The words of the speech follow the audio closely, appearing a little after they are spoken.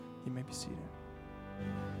You may be seated.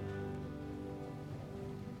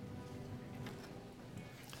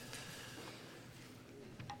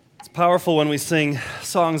 It's powerful when we sing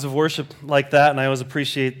songs of worship like that, and I always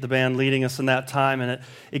appreciate the band leading us in that time, and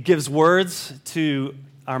it gives words to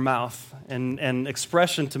our mouth and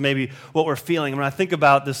expression to maybe what we're feeling. When I think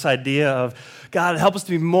about this idea of, God, help us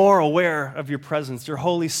to be more aware of your presence, your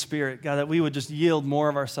Holy Spirit, God, that we would just yield more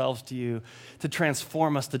of ourselves to you to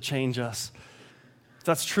transform us, to change us. If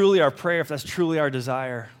that's truly our prayer, if that's truly our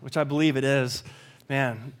desire, which I believe it is,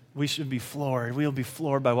 man, we should be floored. We'll be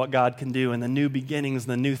floored by what God can do and the new beginnings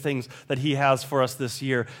and the new things that he has for us this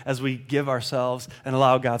year as we give ourselves and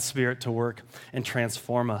allow God's Spirit to work and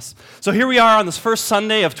transform us. So here we are on this first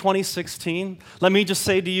Sunday of 2016. Let me just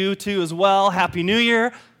say to you too as well, Happy New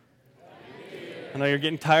Year. I know you're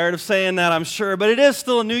getting tired of saying that, I'm sure, but it is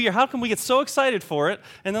still a new year. How can we get so excited for it,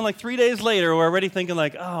 and then like 3 days later, we're already thinking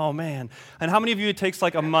like, oh man. And how many of you, it takes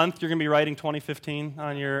like a month, you're going to be writing 2015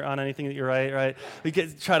 on anything that you write, right? We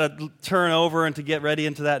try to turn over and to get ready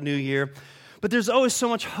into that new year. But there's always so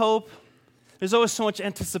much hope. There's always so much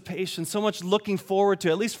anticipation, so much looking forward to,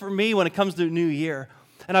 at least for me when it comes to a new year.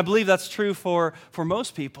 And I believe that's true for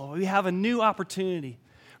most people. We have a new opportunity,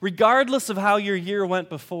 regardless of how your year went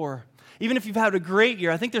before. Even if you've had a great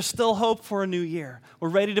year, I think there's still hope for a new year. We're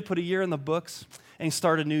ready to put a year in the books and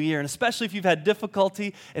start a new year. And especially if you've had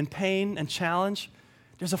difficulty and pain and challenge,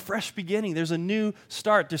 there's a fresh beginning. There's a new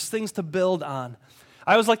start. There's things to build on.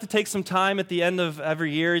 I always like to take some time at the end of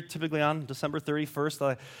every year, typically on December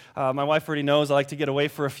 31st. My wife already knows I like to get away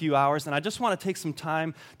for a few hours, and I just want to take some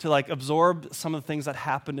time to absorb some of the things that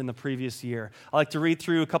happened in the previous year. I like to read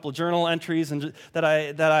through a couple of journal entries that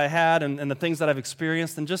I had and the things that I've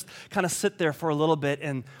experienced, and just kind of sit there for a little bit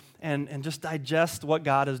and just digest what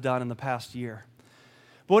God has done in the past year.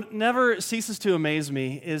 But what never ceases to amaze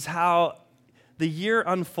me is how the year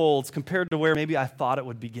unfolds compared to where maybe I thought it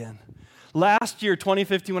would begin. Last year,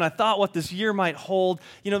 2015, when I thought what this year might hold,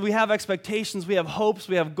 we have expectations, we have hopes,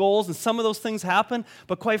 we have goals, and some of those things happen,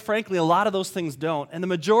 but quite frankly, a lot of those things don't. And the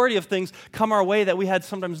majority of things come our way that we had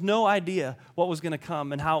sometimes no idea what was going to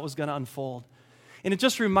come and how it was going to unfold. And it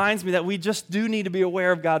just reminds me that we just do need to be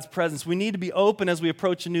aware of God's presence. We need to be open as we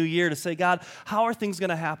approach a new year to say, God, how are things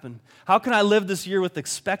going to happen? How can I live this year with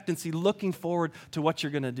expectancy, looking forward to what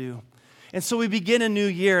you're going to do? And so we begin a new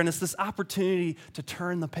year, and it's this opportunity to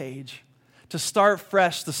turn the page, to start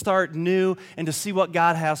fresh, to start new, and to see what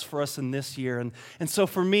God has for us in this year. And so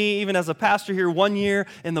for me, even as a pastor here, 1 year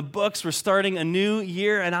in the books, we're starting a new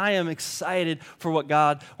year, and I am excited for what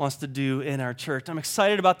God wants to do in our church. I'm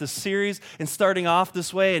excited about this series and starting off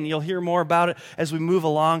this way, and you'll hear more about it as we move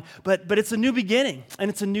along. But it's a new beginning, and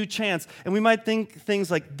it's a new chance. And we might think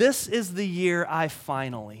things like, this is the year I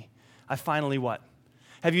finally what?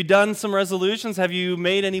 Have you done some resolutions? Have you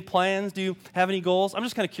made any plans? Do you have any goals? I'm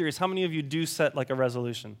just kind of curious. How many of you do set like a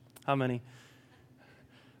resolution? How many?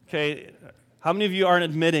 Okay. How many of you aren't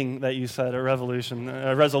admitting that you set a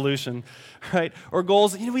resolution, right? Or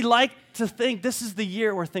goals? We like to think this is the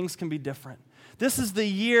year where things can be different. This is the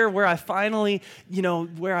year where I finally,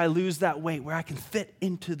 where I lose that weight, where I can fit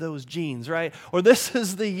into those jeans, right? Or this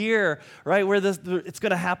is the year, right, where it's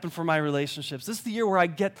going to happen for my relationships. This is the year where I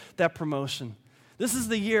get that promotion. This is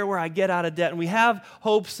the year where I get out of debt, and we have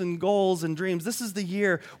hopes and goals and dreams. This is the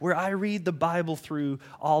year where I read the Bible through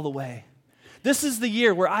all the way. This is the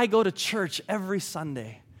year where I go to church every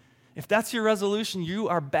Sunday. If that's your resolution, you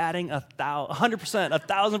are batting 100%,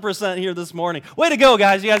 1,000% here this morning. Way to go,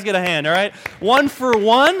 guys. You guys get a hand, all right? 1 for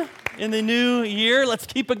 1 in the new year. Let's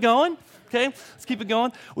keep it going. Okay, let's keep it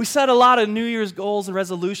going. We set a lot of New Year's goals and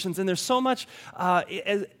resolutions, and there's so much,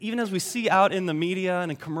 even as we see out in the media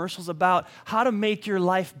and in commercials, about how to make your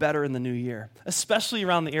life better in the new year, especially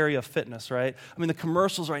around the area of fitness, right? I mean, the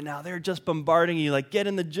commercials right now, they're just bombarding you, like, get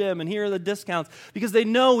in the gym, and here are the discounts, because they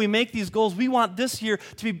know we make these goals. We want this year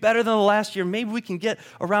to be better than the last year. Maybe we can get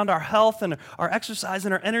around our health and our exercise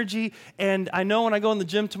and our energy, and I know when I go in the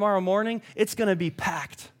gym tomorrow morning, it's going to be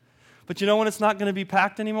packed. But you know when it's not going to be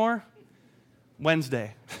packed anymore?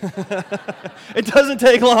 Wednesday. It doesn't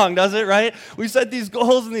take long, does it, right? We set these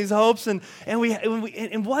goals and these hopes, and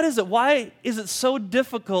what is it? Why is it so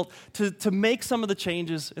difficult to make some of the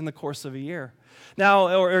changes in the course of a year? Now,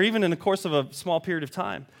 or even in the course of a small period of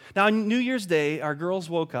time. Now, on New Year's Day, our girls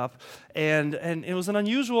woke up, and it was an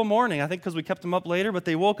unusual morning, I think because we kept them up later, but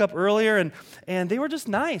they woke up earlier, and they were just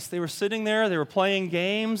nice. They were sitting there, they were playing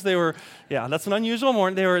games, that's an unusual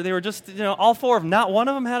morning. They were just, all four of them, not one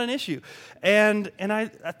of them had an issue. And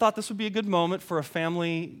I thought this would be a good moment for a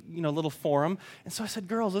family, little forum. And so I said,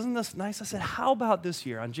 girls, isn't this nice? I said, how about this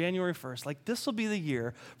year on January 1st? Like, this will be the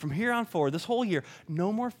year from here on forward, this whole year,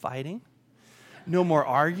 no more fighting, no more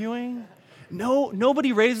arguing.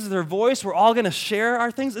 Nobody raises their voice. We're all going to share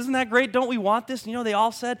our things. Isn't that great? Don't we want this? And they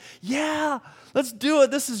all said, yeah, let's do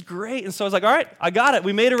it. This is great. And so I was like, all right, I got it.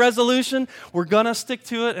 We made a resolution. We're going to stick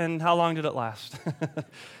to it. And how long did it last?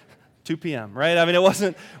 2 p.m., right? I mean, it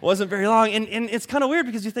wasn't very long. And it's kind of weird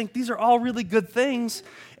because you think these are all really good things,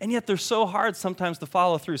 and yet they're so hard sometimes to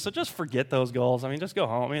follow through. So just forget those goals. I mean, just go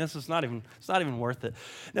home. I mean, it's not even worth it.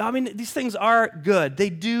 Now, I mean, these things are good. They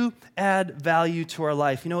do add value to our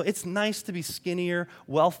life. It's nice to be skinnier,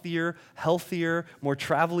 wealthier, healthier, more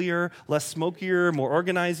travelier, less smokier, more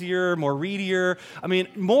organizier, more readier. I mean,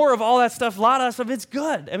 more of all that stuff, a lot of that stuff, it's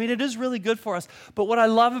good. I mean, it is really good for us. But what I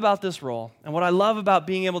love about this role, and what I love about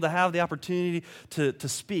being able to have the opportunity to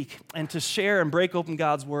speak and to share and break open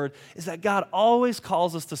God's word, is that God always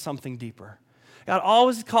calls us to something deeper. God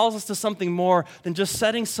always calls us to something more than just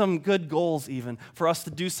setting some good goals even for us to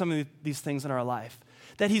do some of these things in our life.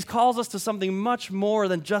 That He calls us to something much more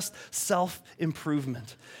than just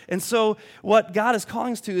self-improvement. And so what God is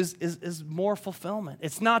calling us to is more fulfillment.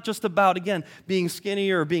 It's not just about, again, being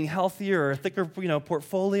skinnier or being healthier or a thicker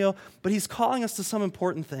portfolio, but He's calling us to some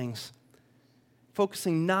important things.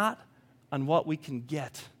 Focusing not on what we can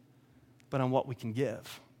get, but on what we can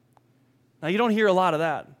give. Now, you don't hear a lot of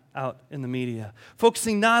that out in the media.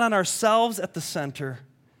 Focusing not on ourselves at the center,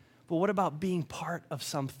 but what about being part of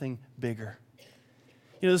something bigger?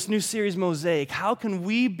 This new series, Mosaic, how can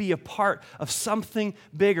we be a part of something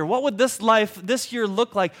bigger? What would this year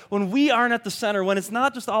look like when we aren't at the center, when it's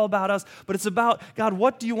not just all about us, but it's about, God,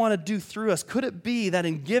 what do you want to do through us? Could it be that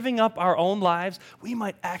in giving up our own lives, we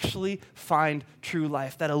might actually find true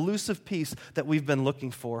life, that elusive peace that we've been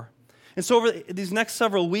looking for? And so over these next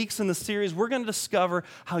several weeks in the series, we're going to discover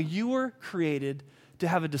how you were created to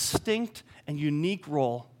have a distinct and unique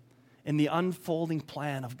role in the unfolding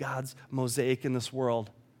plan of God's mosaic in this world,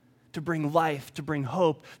 to bring life, to bring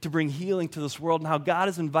hope, to bring healing to this world, and how God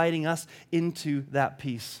is inviting us into that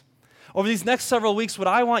peace. Over these next several weeks, what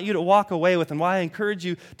I want you to walk away with, and why I encourage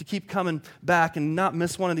you to keep coming back and not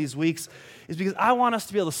miss one of these weeks, is because I want us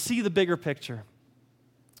to be able to see the bigger picture.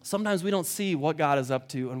 Sometimes we don't see what God is up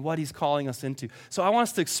to and what He's calling us into. So I want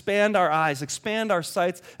us to expand our eyes, expand our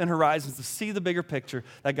sights and horizons to see the bigger picture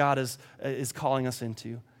that God is calling us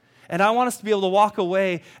into. And I want us to be able to walk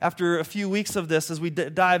away after a few weeks of this as we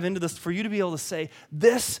dive into this, for you to be able to say,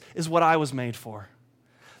 this is what I was made for.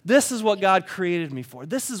 This is what God created me for.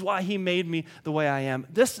 This is why He made me the way I am.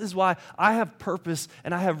 This is why I have purpose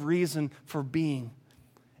and I have reason for being.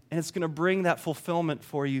 And it's going to bring that fulfillment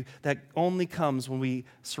for you that only comes when we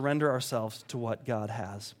surrender ourselves to what God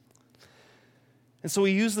has. And so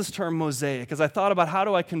we use this term mosaic as I thought about, how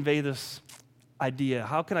do I convey this idea?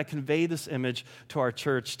 How can I convey this image to our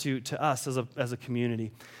church, to us as a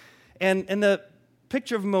community? And the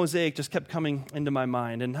picture of mosaic just kept coming into my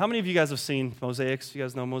mind. And how many of you guys have seen mosaics? You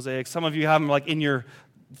guys know mosaics? Some of you have them like in your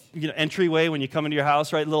entryway when you come into your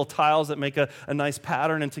house, right? Little tiles that make a nice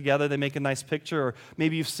pattern, and together they make a nice picture. Or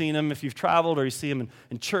maybe you've seen them if you've traveled, or you see them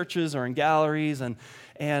in churches or in galleries, and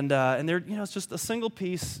they're it's just a single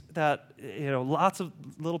piece that lots of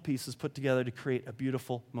little pieces put together to create a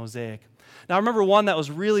beautiful mosaic. Now I remember one that was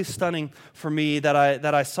really stunning for me that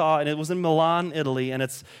I saw, and it was in Milan, Italy, and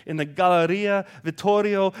it's in the Galleria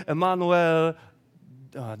Vittorio Emanuele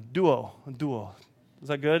Duo. Is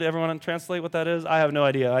that good? Everyone translate what that is? I have no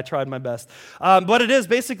idea. I tried my best. But it is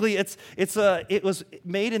basically, it was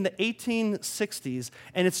made in the 1860s,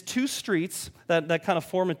 and it's two streets that kind of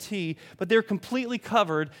form a T, but they're completely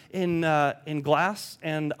covered in glass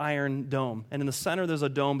and iron dome. And in the center, there's a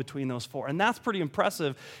dome between those four. And that's pretty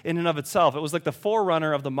impressive in and of itself. It was like the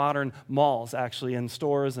forerunner of the modern malls, actually, and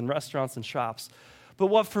stores and restaurants and shops. But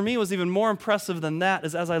what for me was even more impressive than that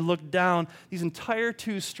is as I looked down, these entire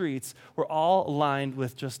two streets were all lined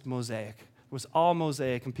with just mosaic. It was all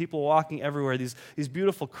mosaic and people walking everywhere, these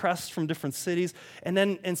beautiful crests from different cities.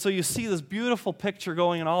 And so you see this beautiful picture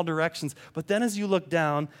going in all directions. But then as you look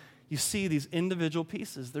down, you see these individual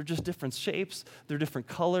pieces. They're just different shapes, they're different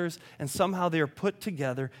colors, and somehow they are put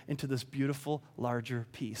together into this beautiful, larger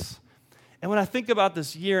piece. And when I think about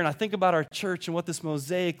this year and I think about our church and what this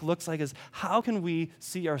mosaic looks like, is how can we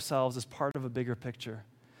see ourselves as part of a bigger picture?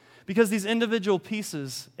 Because these individual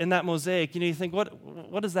pieces in that mosaic, you think,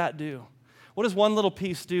 what does that do? What does one little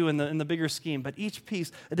piece do in the bigger scheme? But each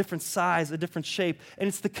piece, a different size, a different shape, and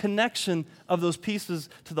it's the connection of those pieces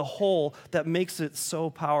to the whole that makes it so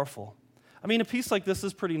powerful. I mean, a piece like this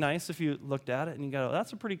is pretty nice if you looked at it and you go,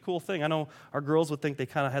 that's a pretty cool thing. I know our girls would think they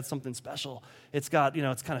kind of had something special. It's got,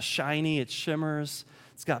 it's kind of shiny, it shimmers,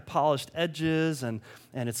 it's got polished edges, and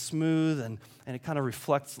it's smooth, and it kind of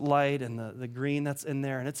reflects light and the green that's in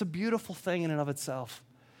there. And it's a beautiful thing in and of itself.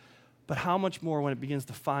 But how much more when it begins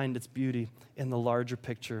to find its beauty in the larger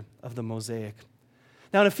picture of the mosaic.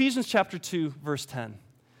 Now in Ephesians chapter 2, verse 10,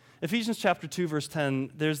 Ephesians chapter 2, verse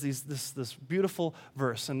 10, there's this beautiful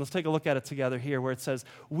verse, and let's take a look at it together here where it says,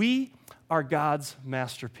 we are God's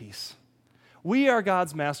masterpiece. We are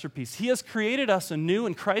God's masterpiece. He has created us anew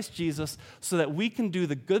in Christ Jesus so that we can do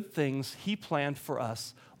the good things He planned for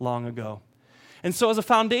us long ago. And so as a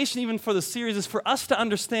foundation even for the series is for us to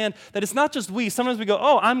understand that it's not just we. Sometimes we go,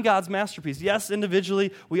 oh, I'm God's masterpiece. Yes,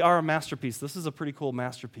 individually, we are a masterpiece. This is a pretty cool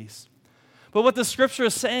masterpiece. But what the scripture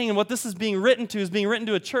is saying and what this is being written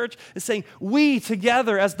to a church, is saying we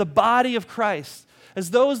together as the body of Christ,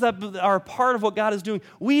 as those that are a part of what God is doing,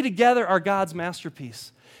 we together are God's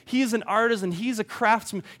masterpiece. He is an artist and He's a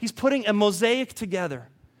craftsman. He's putting a mosaic together.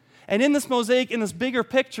 And in this mosaic, in this bigger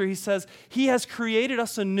picture, He says He has created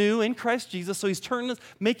us anew in Christ Jesus. So He's turning us,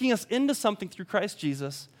 making us into something through Christ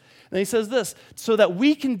Jesus. And He says this, so that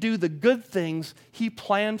we can do the good things He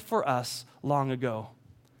planned for us long ago.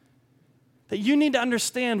 That you need to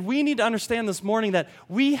understand, we need to understand this morning that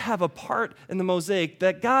we have a part in the mosaic,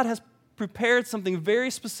 that God has prepared something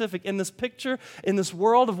very specific in this picture, in this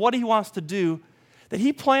world of what He wants to do, that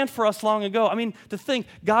He planned for us long ago. I mean, to think,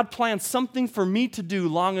 God planned something for me to do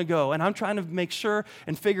long ago, and I'm trying to make sure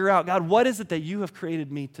and figure out, God, what is it that You have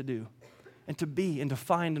created me to do and to be and to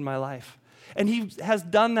find in my life? And He has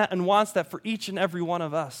done that and wants that for each and every one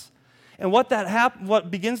of us. And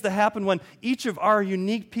what begins to happen when each of our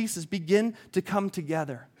unique pieces begin to come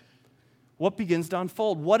together? What begins to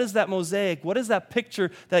unfold? What is that mosaic? What is that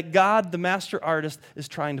picture that God, the master artist, is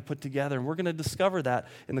trying to put together? And we're going to discover that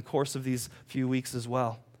in the course of these few weeks as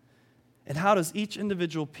well. And how does each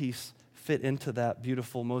individual piece fit into that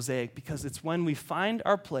beautiful mosaic? Because it's when we find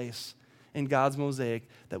our place in God's mosaic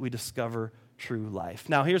that we discover true life.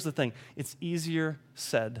 Now, here's the thing. It's easier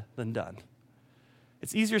said than done.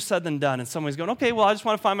 It's easier said than done. And somebody's going, okay, well, I just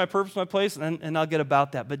want to find my purpose, my place, and I'll get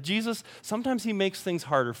about that. But Jesus, sometimes He makes things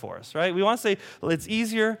harder for us, right? We want to say, well, it's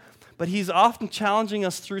easier, but He's often challenging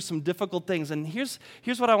us through some difficult things. And here's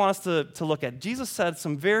what I want us to look at. Jesus said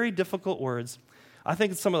some very difficult words. I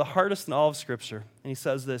think it's some of the hardest in all of Scripture. And He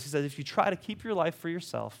says this. He says, if you try to keep your life for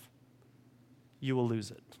yourself, you will lose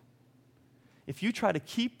it. If you try to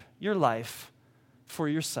keep your life for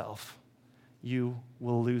yourself, you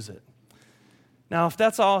will lose it. Now, if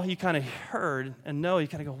that's all you kind of heard and know, you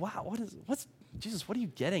kind of go, wow, Jesus, what are you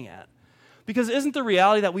getting at? Because isn't the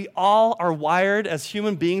reality that we all are wired as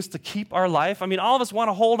human beings to keep our life? I mean, all of us want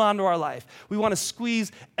to hold on to our life. We want to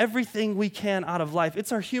squeeze everything we can out of life.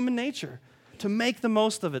 It's our human nature to make the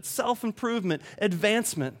most of it. Self-improvement,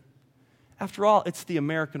 advancement. After all, it's the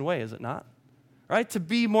American way, is it not? Right? To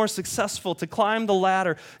be more successful, to climb the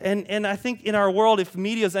ladder. And I think in our world, if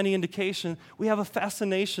media is any indication, we have a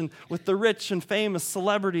fascination with the rich and famous,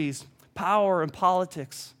 celebrities, power, and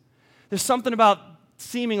politics. There's something about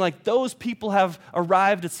seeming like those people have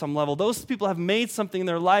arrived at some level. Those people have made something in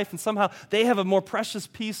their life, and somehow they have a more precious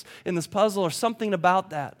piece in this puzzle or something about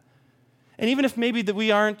that. And even if maybe that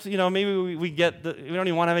we aren't, maybe we get that we don't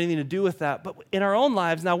even want to have anything to do with that. But in our own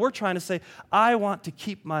lives, now we're trying to say, I want to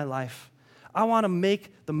keep my life. I want to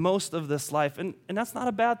make the most of this life. And that's not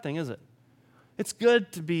a bad thing, is it? It's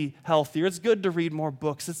good to be healthier. It's good to read more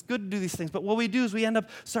books. It's good to do these things. But what we do is we end up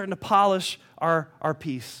starting to polish our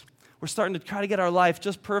piece. We're starting to try to get our life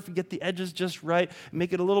just perfect, get the edges just right,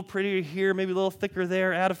 make it a little prettier here, maybe a little thicker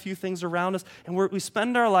there, add a few things around us. And we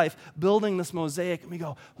spend our life building this mosaic, and we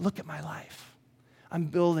go, look at my life. I'm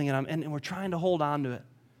building it, and we're trying to hold on to it.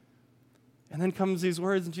 And then comes these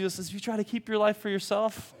words, and Jesus says, if you try to keep your life for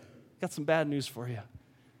yourself, got some bad news for you.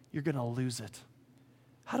 You're going to lose it.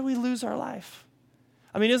 How do we lose our life?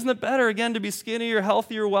 I mean, isn't it better, again, to be skinnier,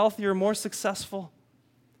 healthier, wealthier, more successful?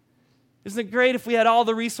 Isn't it great if we had all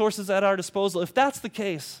the resources at our disposal? If that's the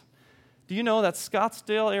case, do you know that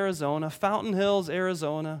Scottsdale, Arizona, Fountain Hills,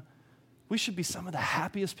 Arizona, we should be some of the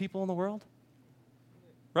happiest people in the world?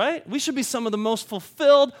 Right? We should be some of the most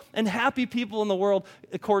fulfilled and happy people in the world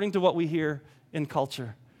according to what we hear in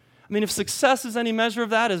culture. I mean, if success is any measure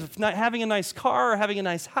of that, if not having a nice car or having a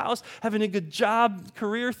nice house, having a good job,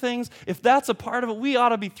 career things, if that's a part of it, we ought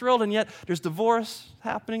to be thrilled. And yet there's divorce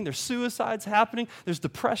happening, there's suicides happening, there's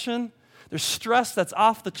depression, there's stress that's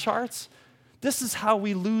off the charts. This is how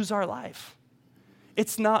we lose our life.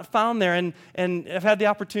 It's not found there. And I've had the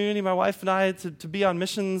opportunity, my wife and I, to be on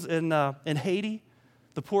missions in Haiti.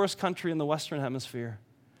 the poorest country in the Western Hemisphere.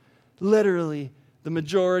 Literally, the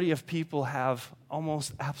majority of people have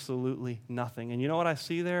almost absolutely nothing. And you know what I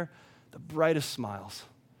see there? The brightest smiles,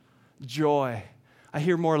 joy. I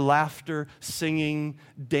hear more laughter, singing,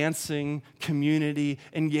 dancing, community,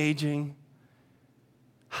 engaging.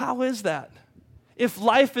 How is that? If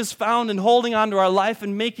life is found in holding on to our life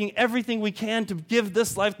and making everything we can to give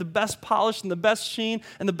this life the best polish and the best sheen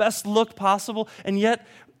and the best look possible, and yet,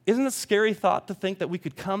 isn't it a scary thought to think that we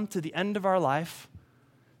could come to the end of our life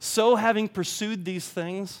so having pursued these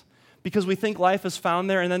things because we think life is found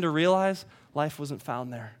there, and then to realize life wasn't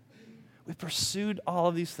found there? We pursued all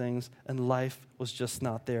of these things, and life was just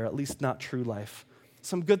not there, at least not true life.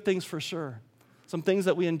 Some good things for sure. Some things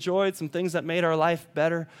that we enjoyed, some things that made our life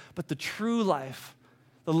better, but the true life,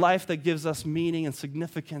 the life that gives us meaning and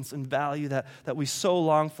significance and value that we so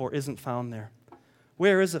long for, isn't found there.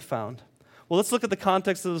 Where is it found? Well, let's look at the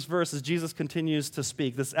context of this verse as Jesus continues to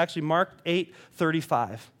speak. This is actually Mark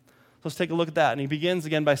 8:35. Let's take a look at that. And he begins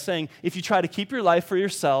again by saying, if you try to keep your life for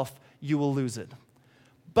yourself, you will lose it.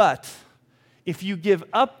 But if you give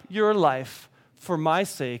up your life for my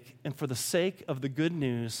sake and for the sake of the good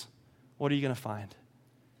news, what are you going to find?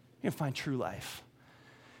 You're going to find true life.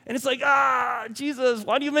 And it's like, Jesus,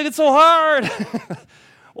 why do you make it so hard?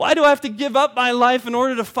 Why do I have to give up my life in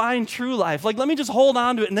order to find true life? Like, let me just hold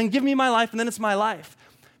on to it and then give me my life and then it's my life.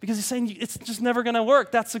 Because he's saying it's just never going to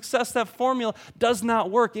work. That success, that formula does not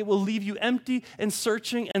work. It will leave you empty and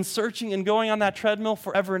searching and going on that treadmill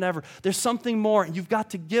forever and ever. There's something more. You've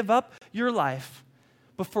got to give up your life.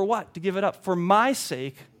 But for what? To give it up. For my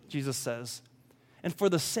sake, Jesus says, and for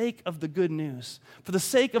the sake of the good news, for the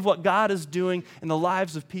sake of what God is doing in the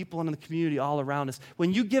lives of people and in the community all around us.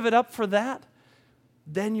 When you give it up for that,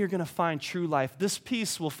 then you're going to find true life. This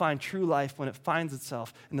piece will find true life when it finds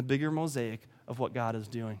itself in the bigger mosaic of what God is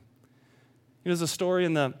doing. There's a story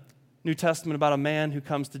in the New Testament about a man who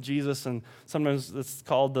comes to Jesus, and sometimes it's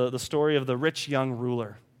called the story of the rich young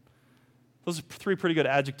ruler. Those are three pretty good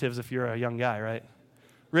adjectives if you're a young guy, right?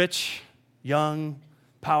 Rich, young,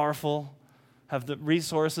 powerful, have the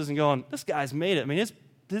resources, and going, this guy's made it. I mean,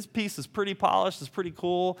 his piece is pretty polished, it's pretty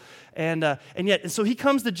cool, and so he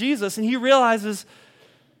comes to Jesus, and he realizes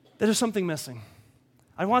that there's something missing.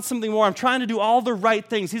 I want something more. I'm trying to do all the right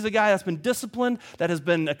things. He's a guy that's been disciplined, that has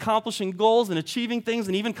been accomplishing goals and achieving things,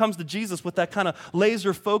 and even comes to Jesus with that kind of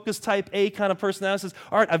laser focus type A kind of personality. Says,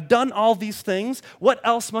 all right, I've done all these things. What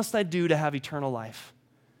else must I do to have eternal life?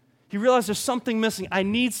 He realized there's something missing. I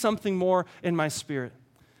need something more in my spirit.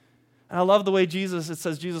 And I love the way it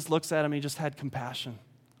says Jesus looks at him, he just had compassion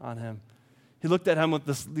on him. He looked at him with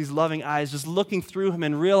these loving eyes, just looking through him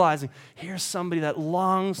and realizing, here's somebody that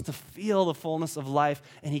longs to feel the fullness of life,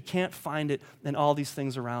 and he can't find it in all these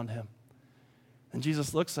things around him. And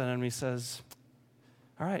Jesus looks at him and he says,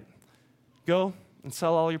 all right, go and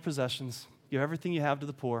sell all your possessions, give everything you have to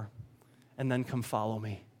the poor, and then come follow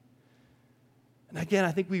me. And again,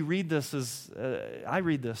 I think we read this I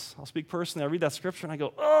read this. I'll speak personally. I read that scripture and I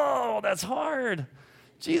go, oh, that's hard.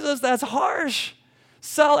 Jesus, that's harsh.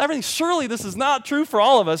 Sell everything. Surely this is not true for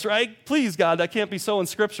all of us, right? Please, God, that can't be so in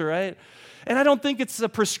Scripture, right? And I don't think it's a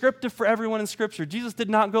prescriptive for everyone in Scripture. Jesus did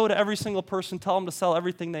not go to every single person, tell them to sell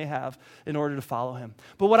everything they have in order to follow him.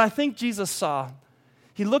 But what I think Jesus saw,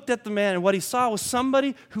 he looked at the man, and what he saw was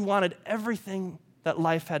somebody who wanted everything that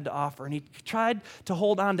life had to offer. And he tried to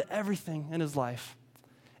hold on to everything in his life,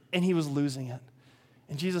 and he was losing it.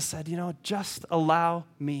 And Jesus said, just allow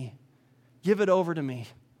me. Give it over to me.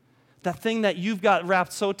 That thing that you've got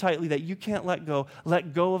wrapped so tightly that you can't let go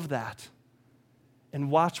of that. And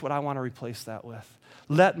watch what I want to replace that with.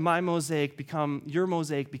 Let my mosaic become, your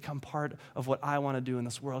mosaic become part of what I want to do in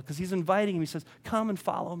this world. Because he's inviting him, he says, come and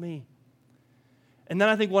follow me. And then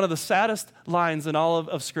I think one of the saddest lines in all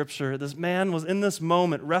of Scripture, this man was in this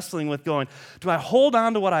moment wrestling with going, do I hold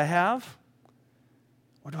on to what I have?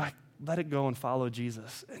 Or do I let it go and follow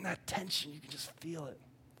Jesus? And that tension, you can just feel it.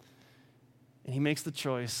 And he makes the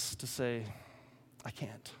choice to say, I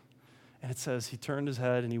can't. And it says he turned his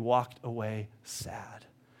head and he walked away sad.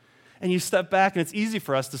 And you step back, and it's easy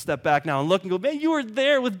for us to step back now and look and go, man, you were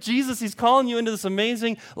there with Jesus. He's calling you into this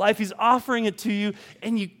amazing life. He's offering it to you,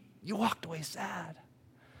 and you walked away sad.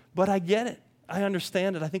 But I get it. I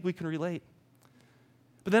understand it. I think we can relate.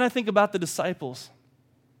 But then I think about the disciples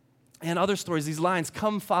and other stories, these lines,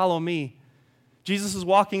 come follow me. Jesus is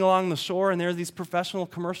walking along the shore, and there are these professional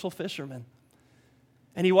commercial fishermen.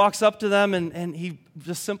 And he walks up to them, and he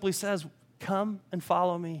just simply says, come and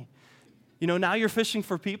follow me. Now you're fishing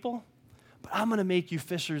for people, but I'm going to make you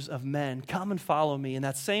fishers of men. Come and follow me. And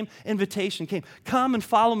that same invitation came. Come and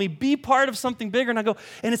follow me. Be part of something bigger. And I go,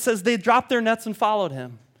 and it says they dropped their nets and followed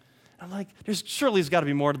him. I'm like, surely there's got to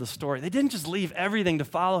be more to the story. They didn't just leave everything to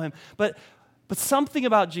follow him, but something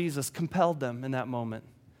about Jesus compelled them in that moment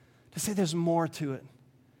to say there's more to it.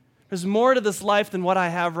 There's more to this life than what I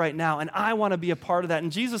have right now, and I want to be a part of that.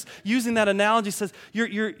 And Jesus, using that analogy, says,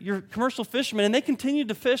 you're commercial fishermen, and they continued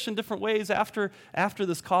to fish in different ways after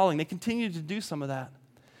this calling. They continued to do some of that.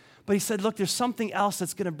 But he said, look, there's something else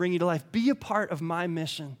that's going to bring you to life. Be a part of my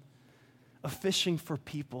mission of fishing for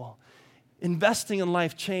people, investing in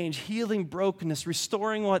life change, healing brokenness,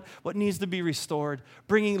 restoring what needs to be restored,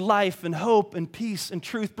 bringing life and hope and peace and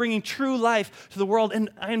truth, bringing true life to the world. And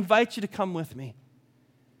I invite you to come with me.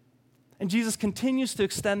 And Jesus continues to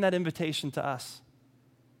extend that invitation to us.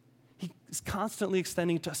 He is constantly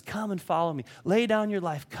extending it to us. Come and follow me. Lay down your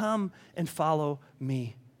life. Come and follow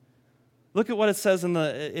me. Look at what it says in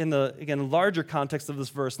the again, larger context of this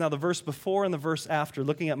verse. Now, the verse before and the verse after,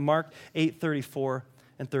 looking at Mark 8:34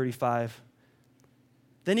 and 35.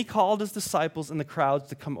 Then he called his disciples and the crowds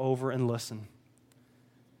to come over and listen.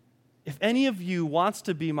 If any of you wants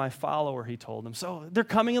to be my follower, he told them. So they're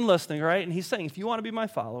coming and listening, right? And he's saying, if you want to be my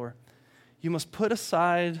follower, you must put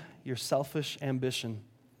aside your selfish ambition,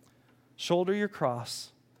 shoulder your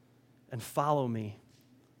cross, and follow me.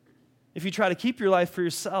 If you try to keep your life for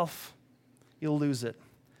yourself, you'll lose it.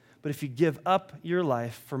 But if you give up your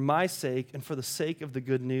life for my sake and for the sake of the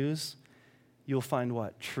good news, you'll find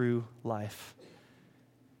what? True life.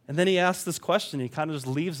 And then he asks this question. He kind of just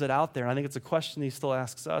leaves it out there. And I think it's a question he still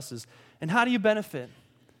asks us is, and how do you benefit?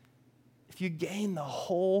 If you gain the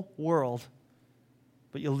whole world,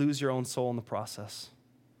 but you'll lose your own soul in the process.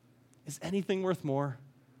 Is anything worth more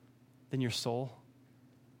than your soul?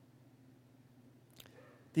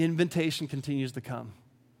 The invitation continues to come.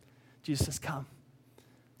 Jesus says, come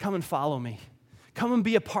and follow me. Come and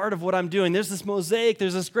be a part of what I'm doing. There's this mosaic,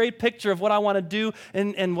 there's this great picture of what I want to do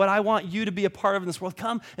and what I want you to be a part of in this world.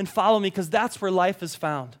 Come and follow me because that's where life is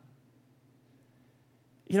found.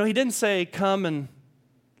 You know, he didn't say, come and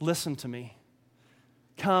listen to me.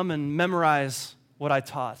 Come and memorize what I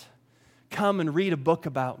taught. Come and read a book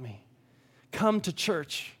about me. Come to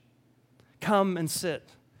church. Come and sit.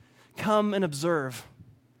 Come and observe.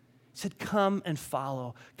 He said, come and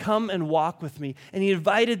follow. Come and walk with me. And he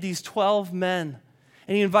invited these 12 men,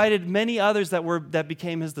 and he invited many others that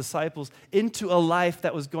became his disciples into a life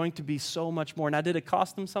that was going to be so much more. Now, did it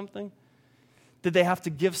cost them something? Did they have to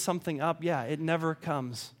give something up? Yeah, it never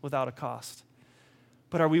comes without a cost.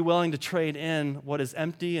 But are we willing to trade in what is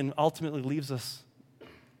empty and ultimately leaves us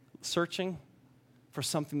searching for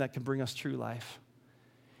something that can bring us true life?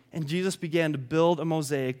 And Jesus began to build a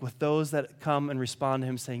mosaic with those that come and respond to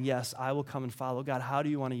him saying, yes, I will come and follow. God, how do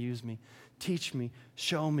you want to use me? Teach me,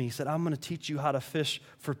 show me. He said, I'm going to teach you how to fish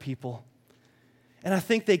for people. And I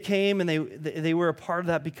think they came and they were a part of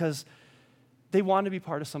that because they wanted to be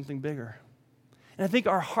part of something bigger. And I think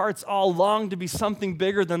our hearts all long to be something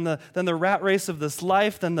bigger than the rat race of this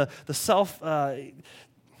life, than the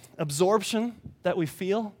self-absorption that we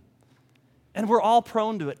feel. And we're all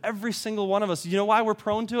prone to it, every single one of us. You know why we're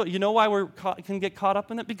prone to it? You know why we can get caught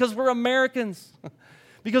up in it? Because we're Americans.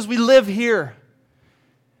 Because we live here.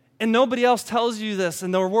 And nobody else tells you this,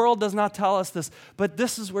 and the world does not tell us this. But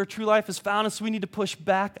this is where true life is found, and so we need to push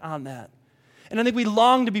back on that. And I think we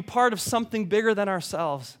long to be part of something bigger than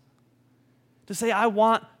ourselves. To say, I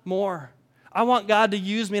want more. I want God to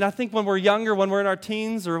use me. And I think when we're younger, when we're in our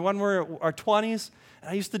teens or when we're in our 20s, and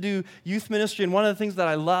I used to do youth ministry, and one of the things that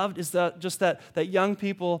I loved is that young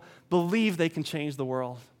people believe they can change the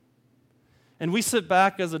world. And we sit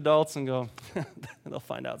back as adults and go, they'll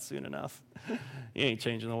find out soon enough. You ain't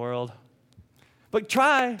changing the world. But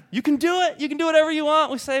try. You can do it. You can do whatever you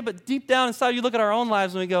want, we say. But deep down inside, you look at our own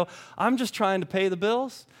lives and we go, I'm just trying to pay the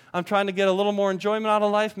bills. I'm trying to get a little more enjoyment out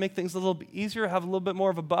of life, make things a little bit easier, have a little bit more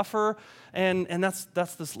of a buffer. And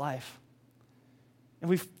that's this life. And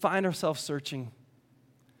we find ourselves searching.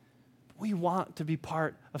 We want to be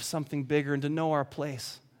part of something bigger and to know our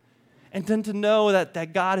place. And then to know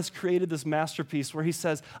that God has created this masterpiece where he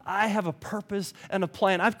says, I have a purpose and a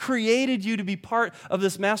plan. I've created you to be part of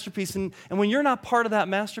this masterpiece. And when you're not part of that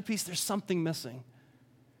masterpiece, there's something missing.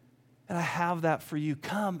 And I have that for you.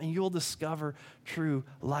 Come and you'll discover true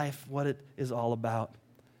life, what it is all about.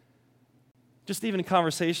 Just even a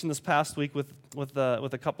conversation this past week with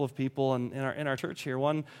a couple of people in our church here.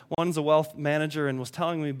 One's a wealth manager and was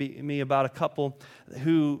telling me about a couple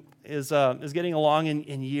who is getting along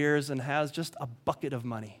in years and has just a bucket of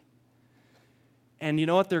money. And you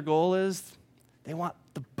know what their goal is? They want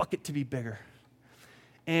the bucket to be bigger.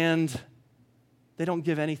 And They don't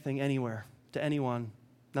give anything anywhere to anyone,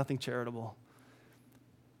 nothing charitable.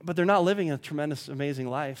 But they're not living a tremendous, amazing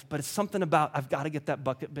life. But it's something about, I've got to get that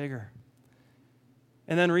bucket bigger.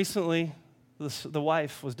 And then recently, the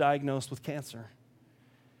wife was diagnosed with cancer.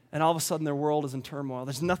 And all of a sudden, their world is in turmoil.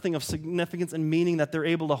 There's nothing of significance and meaning that they're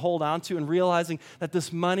able to hold on to, and realizing that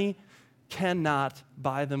this money cannot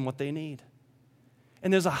buy them what they need.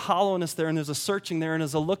 And there's a hollowness there, and there's a searching there, and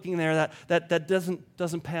there's a looking there that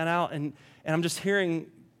doesn't pan out. And I'm just hearing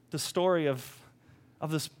the story of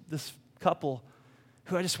this couple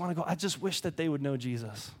who I just want to go, I just wish that they would know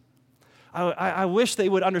Jesus. I wish they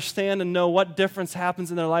would understand and know what difference happens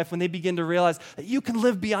in their life when they begin to realize that you can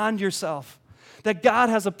live beyond yourself, that God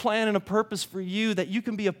has a plan and a purpose for you, that you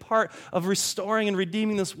can be a part of restoring and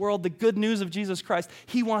redeeming this world, the good news of Jesus Christ.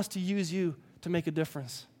 He wants to use you to make a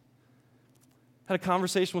difference. I had a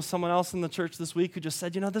conversation with someone else in the church this week who just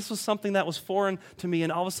said, this was something that was foreign to me,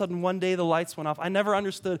 and all of a sudden one day the lights went off. I never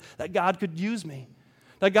understood that God could use me,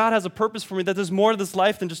 that God has a purpose for me, that there's more to this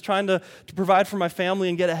life than just trying to provide for my family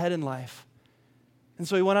and get ahead in life. And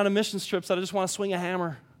so he went on a missions trip, said, I just want to swing a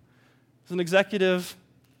hammer. As an executive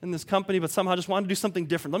in this company, but somehow just wanted to do something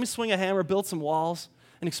different. Let me swing a hammer, build some walls,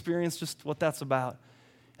 and experience just what that's about.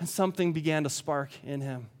 And something began to spark in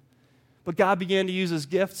him. But God began to use his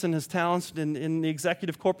gifts and his talents in the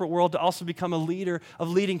executive corporate world to also become a leader of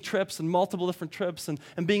leading trips and multiple different trips and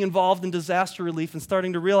being involved in disaster relief and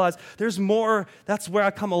starting to realize there's more. That's where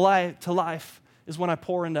I come alive to life, is when I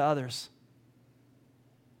pour into others.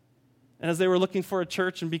 And as they were looking for a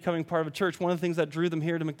church and becoming part of a church, one of the things that drew them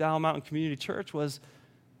here to McDowell Mountain Community Church was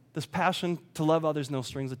this passion to love others, no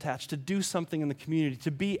strings attached, to do something in the community,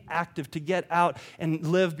 to be active, to get out and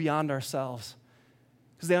live beyond ourselves.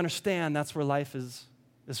 Because they understand that's where life is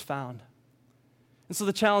found. And so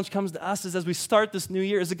the challenge comes to us is as we start this new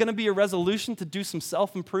year, is it going to be a resolution to do some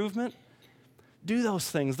self-improvement? Do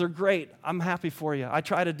those things. They're great. I'm happy for you. I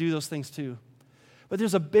try to do those things too. But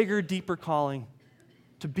there's a bigger, deeper calling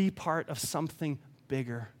to be part of something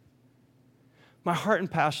bigger. My heart and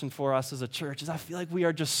passion for us as a church is I feel like we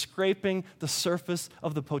are just scraping the surface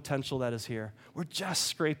of the potential that is here. We're just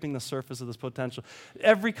scraping the surface of this potential.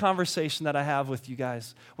 Every conversation that I have with you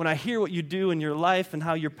guys, when I hear what you do in your life and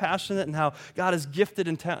how you're passionate and how God has gifted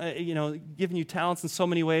and given you talents in so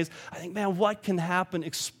many ways, I think, man, what can happen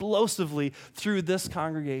explosively through this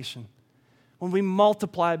congregation? When we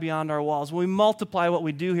multiply beyond our walls, when we multiply what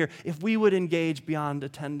we do here, if we would engage beyond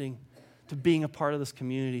attending, to being a part of this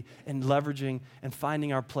community and leveraging and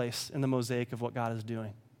finding our place in the mosaic of what God is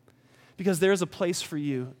doing. Because there's a place for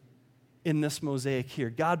you in this mosaic here.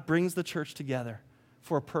 God brings the church together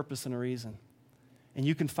for a purpose and a reason. And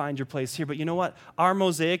you can find your place here. But you know what? Our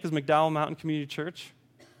mosaic as McDowell Mountain Community Church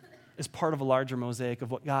is part of a larger mosaic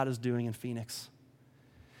of what God is doing in Phoenix.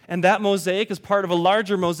 And that mosaic is part of a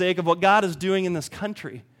larger mosaic of what God is doing in this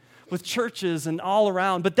country, with churches and all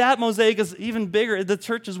around. But that mosaic is even bigger. The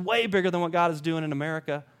church is way bigger than what God is doing in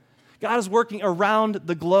America. God is working around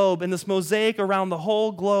the globe, and this mosaic around the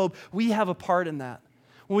whole globe, we have a part in that.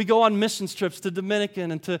 When we go on missions trips to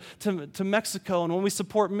Dominican and to Mexico, and when we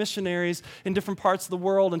support missionaries in different parts of the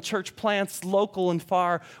world and church plants local and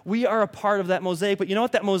far, we are a part of that mosaic. But you know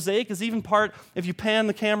what? That mosaic is even part, if you pan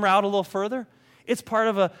the camera out a little further, it's part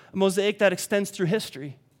of a mosaic that extends through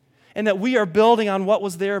history. And that we are building on what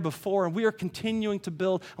was there before, and we are continuing to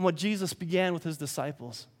build on what Jesus began with his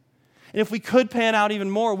disciples. And if we could pan out even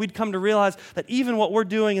more, we'd come to realize that even what we're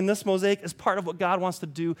doing in this mosaic is part of what God wants to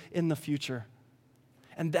do in the future.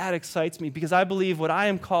 And that excites me because I believe what I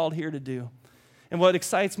am called here to do. And what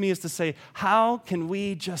excites me is to say, how can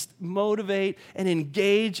we just motivate and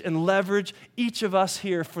engage and leverage each of us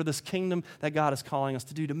here for this kingdom that God is calling us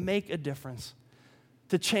to do, to make a difference,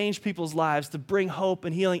 to change people's lives, to bring hope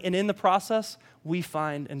and healing. And in the process, we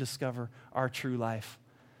find and discover our true life.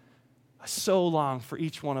 I so long for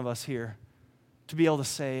each one of us here to be able to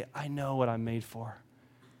say, I know what I'm made for.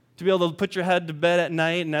 To be able to put your head to bed at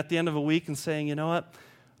night and at the end of a week and saying, you know what?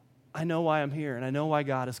 I know why I'm here, and I know why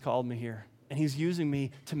God has called me here. And he's using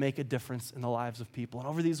me to make a difference in the lives of people. And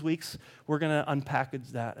over these weeks, we're going to unpackage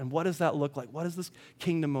that. And what does that look like? What does this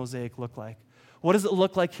kingdom mosaic look like? What does it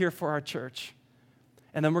look like here for our church?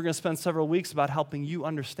 And then we're going to spend several weeks about helping you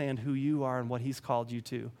understand who you are and what he's called you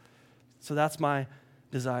to. So that's my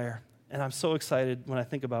desire. And I'm so excited when I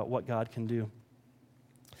think about what God can do.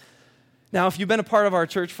 Now, if you've been a part of our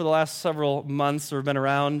church for the last several months or been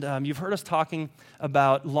around, you've heard us talking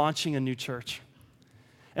about launching a new church.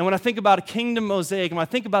 And when I think about a kingdom mosaic, and when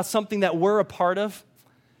I think about something that we're a part of,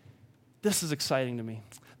 this is exciting to me.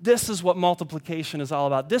 This is what multiplication is all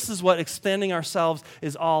about. This is what extending ourselves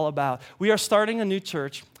is all about. We are starting a new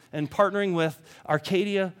church and partnering with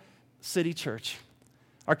Arcadia City Church.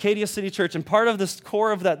 Arcadia City Church, and part of this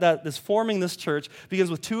core of that is forming this church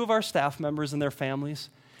begins with 2 of our staff members and their families,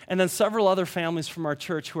 and then several other families from our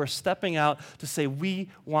church who are stepping out to say, we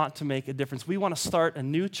want to make a difference. We want to start a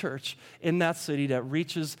new church in that city that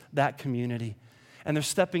reaches that community. And they're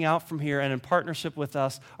stepping out from here, and in partnership with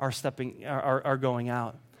us are going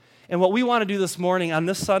out. And what we want to do this morning on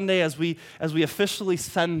this Sunday as we officially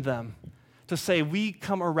send them to say, we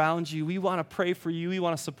come around you, we want to pray for you, we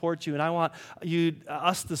want to support you, and I want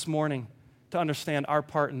us this morning to understand our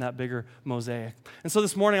part in that bigger mosaic. And so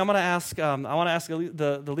this morning, I want to ask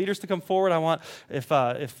the leaders to come forward. I want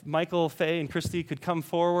if Michael, Faye, and Christy could come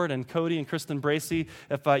forward, and Cody and Kristen Bracey,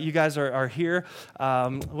 if you guys are here. I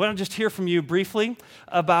want to just hear from you briefly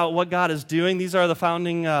about what God is doing. These are the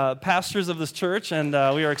founding pastors of this church, and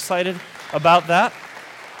we are excited about that.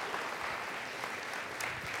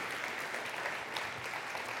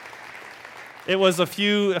 It was a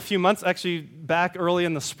few months, actually back early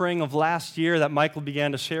in the spring of last year, that Michael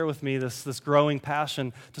began to share with me this growing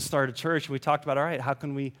passion to start a church. And we talked about, all right, how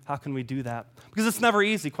can we do that? Because it's never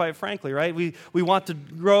easy, quite frankly, right? We want to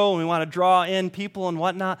grow and we want to draw in people and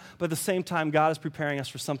whatnot, but at the same time, God is preparing us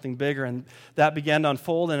for something bigger, and that began to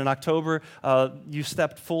unfold. And in October, you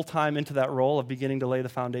stepped full-time into that role of beginning to lay the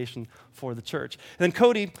foundation for the church. And then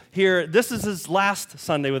Cody here, this is his last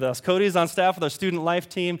Sunday with us. Cody is on staff with our student life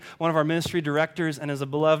team, one of our ministry directors, and is a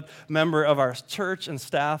beloved member of our church and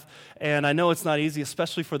staff. And I know it's not easy,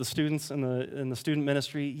 especially for the students in the student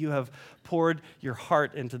ministry. You have poured your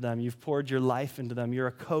heart into them. You've poured your life into them. You're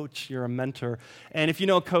a coach. You're a mentor. And if you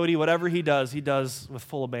know Cody, whatever he does with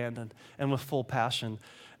full abandon and with full passion.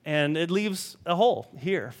 And it leaves a hole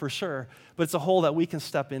here for sure, but it's a hole that we can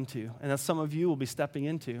step into, and that some of you will be stepping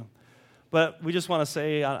into. But we just want to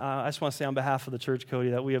say, I just want to say on behalf of the church,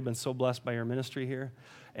 Cody, that we have been so blessed by your ministry here.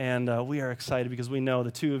 And we are excited because we know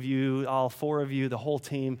the 2 of you, all 4 of you, the whole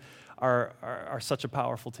team are such a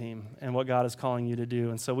powerful team and what God is calling you to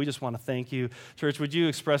do. And so we just want to thank you. Church, would you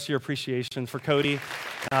express your appreciation for Cody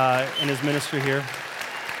and his ministry here?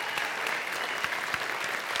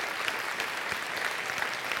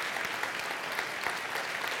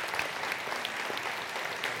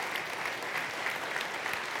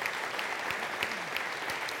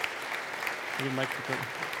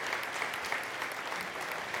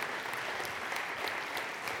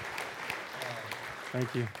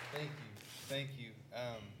 Thank you. Thank you.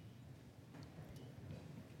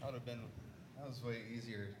 That was way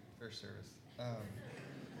easier first service.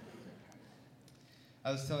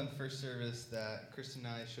 I was telling first service that Kristen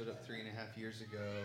and I showed up 3.5 years ago